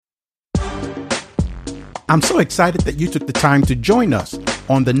I'm so excited that you took the time to join us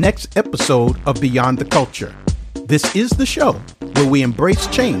on the next episode of Beyond the Culture. This is the show where we embrace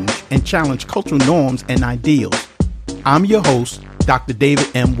change and challenge cultural norms and ideals. I'm your host, Dr. David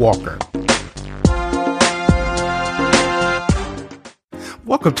M. Walker.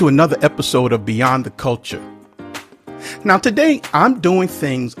 Welcome to another episode of Beyond the Culture. Now today, I'm doing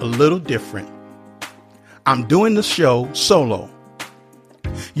things a little different. I'm doing the show solo.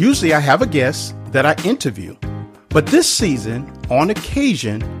 Usually I have a guest that I interview, but this season, on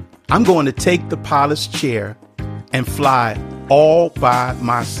occasion, I'm going to take the pilot's chair and fly all by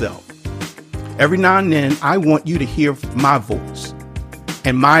myself. Every now and then, I want you to hear my voice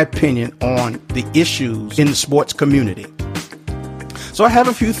and my opinion on the issues in the sports community. So I have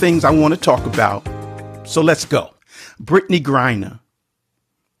a few things I want to talk about. So let's go. Brittney Griner.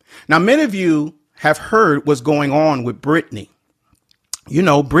 Now, many of you have heard what's going on with Brittney. You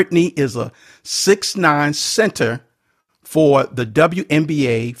know, Brittney is a 6'9" center for the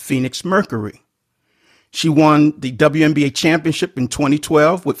WNBA Phoenix Mercury. She won the WNBA championship in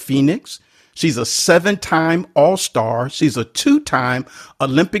 2012 with Phoenix. She's a 7-time All-Star. She's a 2-time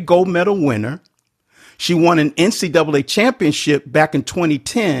Olympic gold medal winner. She won an NCAA championship back in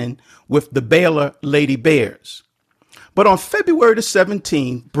 2010 with the Baylor Lady Bears. But on February the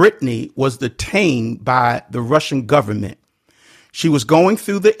 17th, Brittney was detained by the Russian government. She was going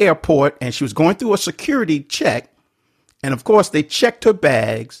through the airport and she was going through a security check. And of course, they checked her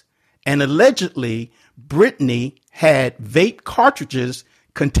bags, and allegedly Brittney had vape cartridges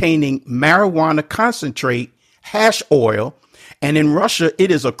containing marijuana concentrate, hash oil. And in Russia,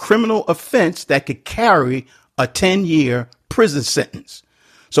 it is a criminal offense that could carry a 10-year prison sentence.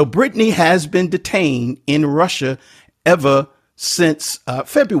 So Brittney has been detained in Russia ever since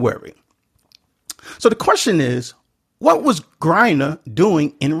February. So the question is, what was Griner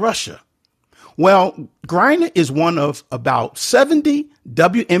doing in Russia? Well, Griner is one of about 70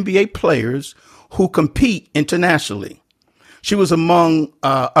 WNBA players who compete internationally. She was among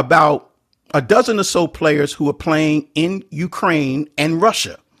about a dozen or so players who were playing in Ukraine and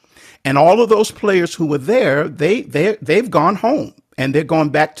Russia. And all of those players who were there, they've gone home and they're going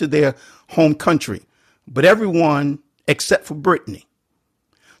back to their home country. But everyone except for Brittney.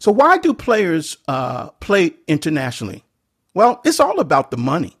 So why do players play internationally? Well, it's all about the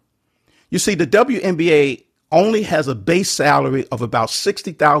money. You see, the WNBA only has a base salary of about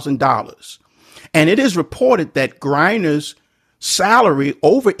 $60,000. And it is reported that Griner's salary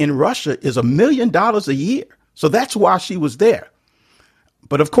over in Russia is $1 million a year. So that's why she was there.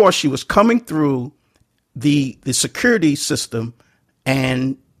 But of course, she was coming through the security system,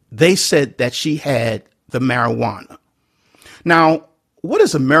 and they said that she had the marijuana. Now, what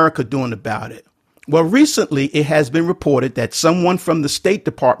is America doing about it? Well, recently it has been reported that someone from the State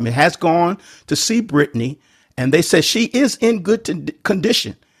Department has gone to see Brittney, and they said she is in good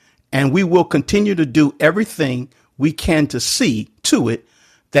condition, and we will continue to do everything we can to see to it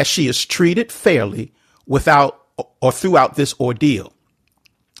that she is treated fairly without or throughout this ordeal.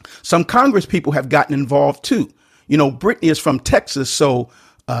 Some Congress people have gotten involved too. You know, Brittney is from Texas, so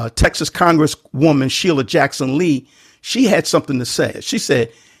Texas Congresswoman Sheila Jackson Lee, she had something to say. She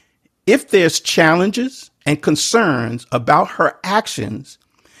said, if there's challenges and concerns about her actions,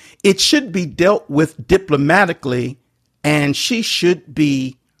 it should be dealt with diplomatically and she should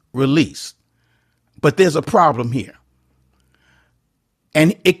be released. But there's a problem here.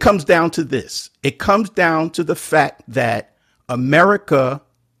 And it comes down to this. It comes down to the fact that America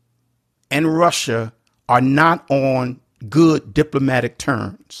and Russia are not on good diplomatic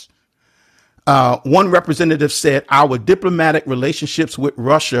terms. One representative said our diplomatic relationships with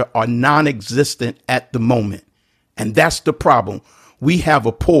Russia are non-existent at the moment. And that's the problem. We have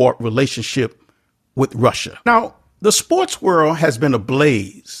a poor relationship with Russia. Now, the sports world has been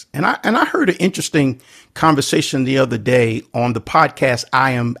ablaze. And I heard an interesting conversation the other day on the podcast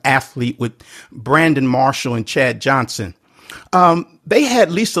I Am Athlete with Brandon Marshall and Chad Johnson. They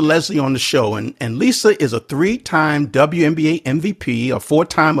had Lisa Leslie on the show, and Lisa is a 3-time WNBA MVP, a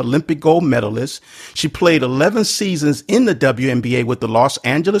 4-time Olympic gold medalist. She played 11 seasons in the WNBA with the Los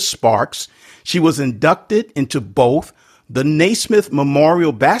Angeles Sparks. She was inducted into both the Naismith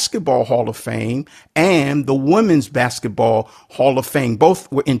Memorial Basketball Hall of Fame and the Women's Basketball Hall of Fame.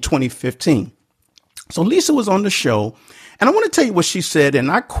 Both were in 2015. So Lisa was on the show, and I want to tell you what she said, and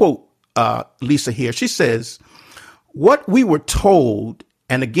I quote Lisa here. She says, what we were told,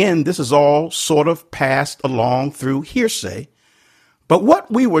 and again, this is all sort of passed along through hearsay, but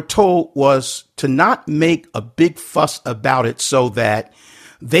what we were told was to not make a big fuss about it so that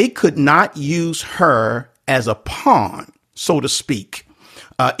they could not use her as a pawn, so to speak,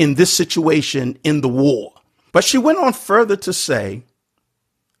 in this situation in the war. But she went on further to say,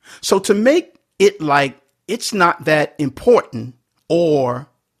 so to make it like it's not that important, or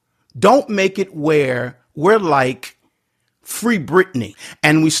don't make it where we're like Free Brittney,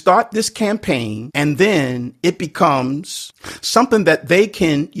 and we start this campaign and then it becomes something that they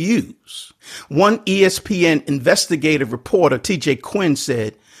can use. One ESPN investigative reporter, TJ Quinn,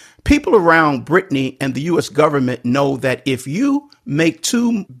 said, people around Brittney and the U.S. government know that if you make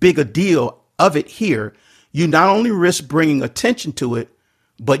too big a deal of it here, you not only risk bringing attention to it,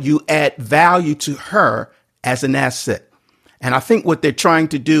 but you add value to her as an asset. And I think what they're trying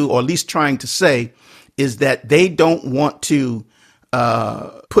to do, or at least trying to say, is that they don't want to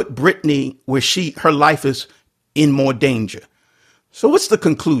put Brittney where her life is in more danger. So what's the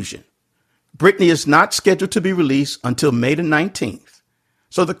conclusion? Brittney is not scheduled to be released until May the 19th.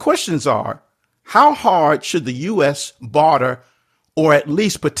 So the questions are, how hard should the U.S. barter or at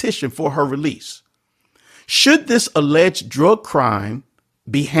least petition for her release? Should this alleged drug crime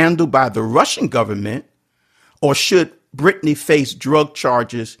be handled by the Russian government, or should Brittney face drug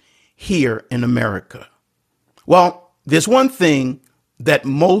charges here in America? Well, there's one thing that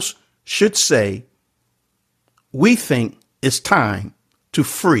most should say: we think it's time to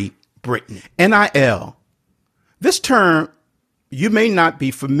free Brittney. NIL. This term you may not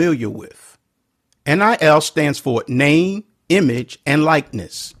be familiar with. NIL stands for name, image, and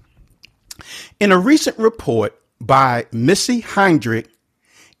likeness. In a recent report by Missy Heinrich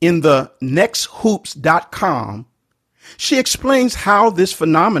in the nexthoops.com, she explains how this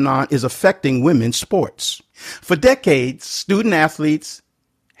phenomenon is affecting women's sports. For decades, student athletes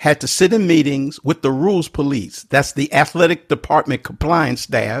had to sit in meetings with the rules police, that's the athletic department compliance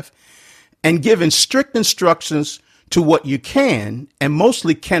staff, and given strict instructions to what you can and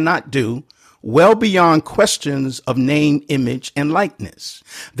mostly cannot do, well beyond questions of name, image, and likeness.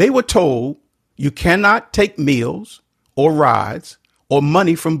 They were told you cannot take meals or rides or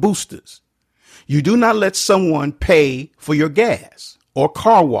money from boosters. You do not let someone pay for your gas or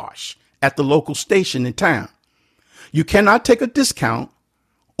car wash at the local station in town. You cannot take a discount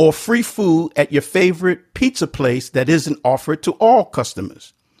or free food at your favorite pizza place that isn't offered to all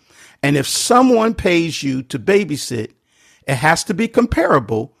customers. And if someone pays you to babysit, it has to be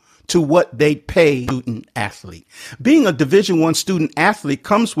comparable to what they'd pay a student athlete. Being a Division I student athlete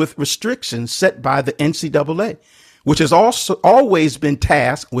comes with restrictions set by the NCAA, which has also always been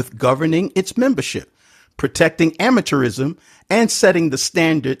tasked with governing its membership, protecting amateurism, and setting the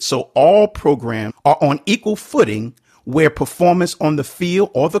standard so all programs are on equal footing, where performance on the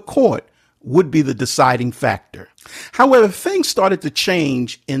field or the court would be the deciding factor. However, things started to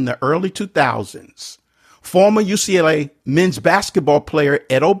change in the early 2000s. Former UCLA men's basketball player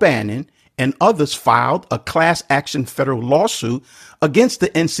Ed O'Bannon and others filed a class action federal lawsuit against the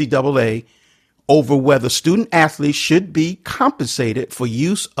NCAA over whether student athletes should be compensated for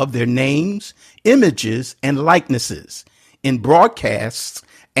use of their names, images, and likenesses in broadcasts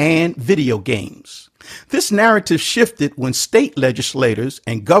and video games. This narrative shifted when state legislators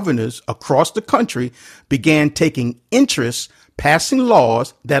and governors across the country began taking interest passing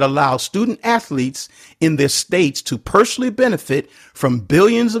laws that allow student athletes in their states to personally benefit from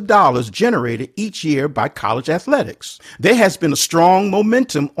billions of dollars generated each year by college athletics. There has been a strong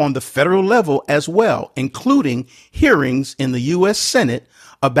momentum on the federal level as well, including hearings in the U.S. Senate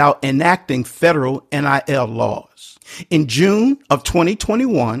about enacting federal NIL laws. In June of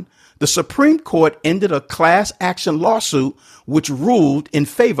 2021, the Supreme Court ended a class action lawsuit which ruled in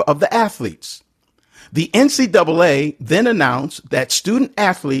favor of the athletes. The NCAA then announced that student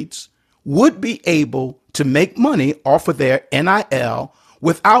athletes would be able to make money off of their NIL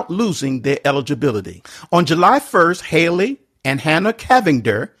without losing their eligibility. On July 1st, Haley and Hannah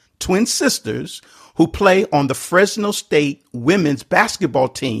Cavinder, twin sisters who play on the Fresno State women's basketball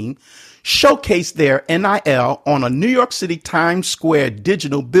team, showcased their NIL on a New York City Times Square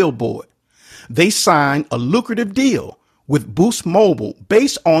digital billboard. They signed a lucrative deal with Boost Mobile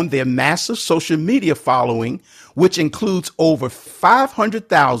based on their massive social media following, which includes over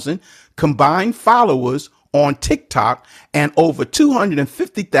 500,000 combined followers on TikTok and over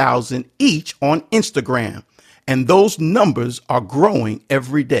 250,000 each on Instagram. And those numbers are growing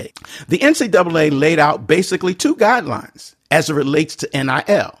every day. The NCAA laid out basically two guidelines as it relates to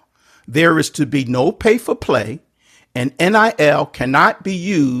NIL. There is to be no pay for play, and NIL cannot be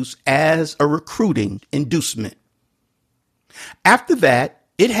used as a recruiting inducement. After that,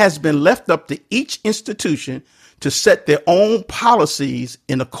 it has been left up to each institution to set their own policies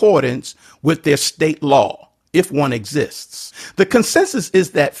in accordance with their state law, if one exists. The consensus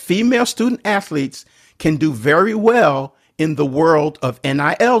is that female student athletes can do very well in the world of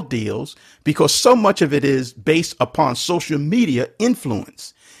NIL deals because so much of it is based upon social media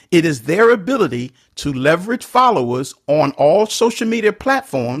influence. It is their ability to leverage followers on all social media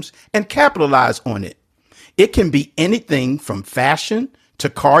platforms and capitalize on it. It can be anything from fashion to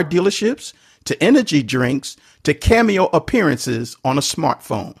car dealerships to energy drinks to cameo appearances on a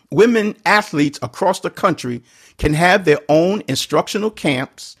smartphone. Women athletes across the country can have their own instructional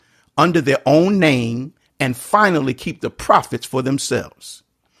camps under their own name and finally keep the profits for themselves.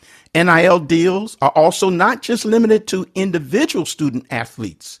 NIL deals are also not just limited to individual student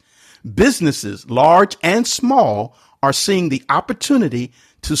athletes. Businesses, large and small, are seeing the opportunity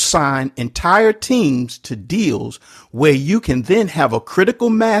to sign entire teams to deals where you can then have a critical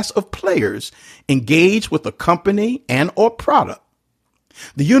mass of players engage with a company and or product.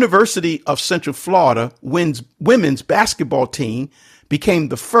 The University of Central Florida women's basketball team became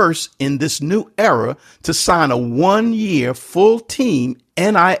the first in this new era to sign a 1-year full team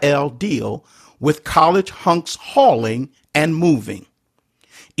NIL deal with college hunks hauling and moving.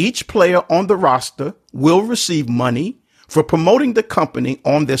 Each player on the roster will receive money for promoting the company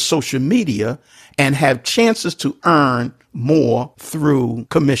on their social media and have chances to earn more through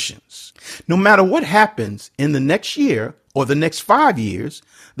commissions. No matter what happens in the next year or the next 5 years,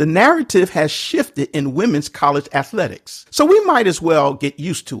 the narrative has shifted in women's college athletics. So we might as well get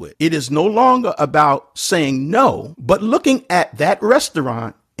used to it. It is no longer about saying no, but looking at that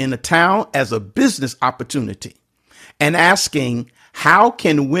restaurant in a town as a business opportunity and asking, how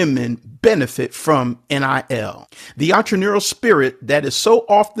can women benefit from NIL? The entrepreneurial spirit that is so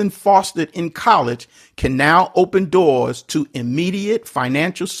often fostered in college can now open doors to immediate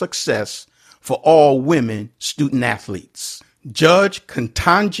financial success for all women student athletes. Judge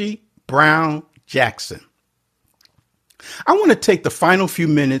Ketanji Brown Jackson. I want to take the final few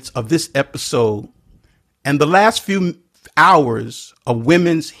minutes of this episode and the last few hours of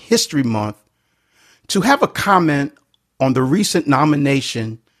Women's History Month to have a comment on the recent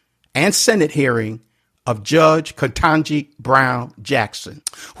nomination and Senate hearing of Judge Ketanji Brown Jackson,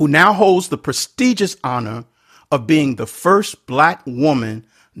 who now holds the prestigious honor of being the first Black woman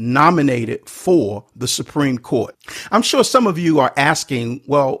nominated for the Supreme Court. I'm sure some of you are asking,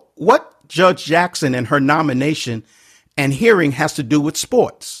 well, what Judge Jackson and her nomination and hearing has to do with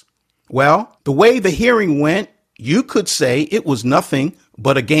sports? Well, the way the hearing went, you could say it was nothing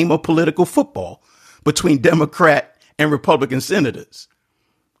but a game of political football between Democrat and Republican senators.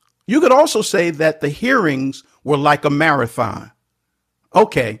 You could also say that the hearings were like a marathon.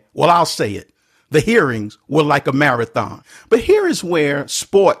 Okay, well, I'll say it. The hearings were like a marathon. But here is where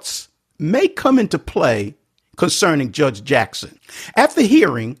sports may come into play concerning Judge Jackson. At the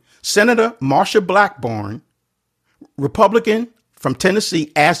hearing, Senator Marsha Blackburn, Republican from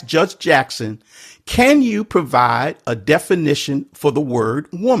Tennessee, asked Judge Jackson, can you provide a definition for the word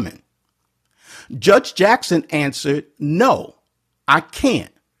woman? Judge Jackson answered, no, I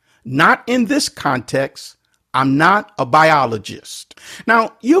can't. Not in this context. I'm not a biologist.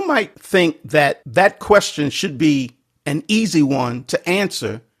 Now, you might think that that question should be an easy one to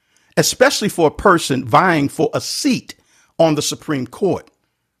answer, especially for a person vying for a seat on the Supreme Court.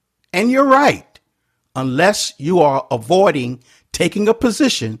 And you're right, unless you are avoiding taking a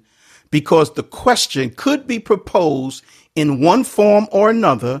position because the question could be proposed in one form or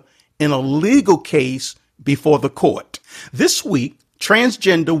another in a legal case before the court. This week,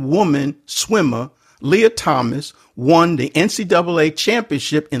 transgender woman swimmer Leah Thomas won the NCAA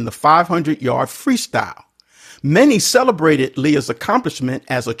championship in the 500-yard freestyle. Many celebrated Leah's accomplishment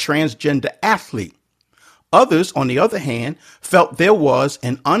as a transgender athlete. Others, on the other hand, felt there was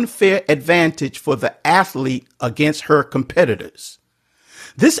an unfair advantage for the athlete against her competitors.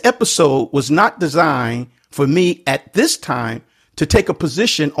 This episode was not designed for me at this time to take a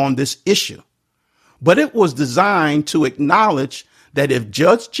position on this issue, but it was designed to acknowledge that if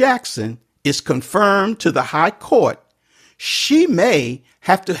Judge Jackson is confirmed to the high court, she may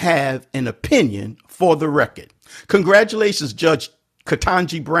have to have an opinion for the record. Congratulations, Judge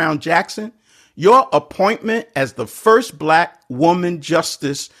Ketanji Brown Jackson. Your appointment as the first Black woman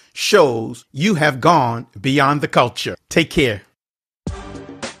justice shows you have gone beyond the culture. Take care.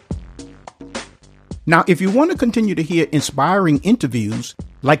 Now, if you want to continue to hear inspiring interviews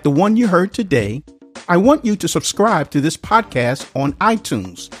like the one you heard today, I want you to subscribe to this podcast on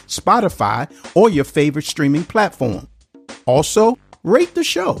iTunes, Spotify, or your favorite streaming platform. Also, rate the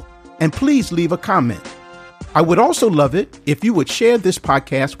show and please leave a comment. I would also love it if you would share this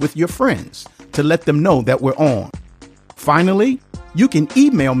podcast with your friends to let them know that we're on. Finally, you can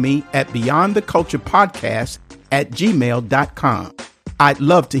email me at beyondtheculturepodcast@gmail.com. I'd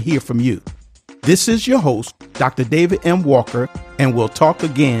love to hear from you. This is your host, Dr. David M. Walker, and we'll talk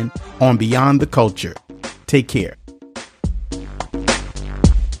again on Beyond the Culture. Take care.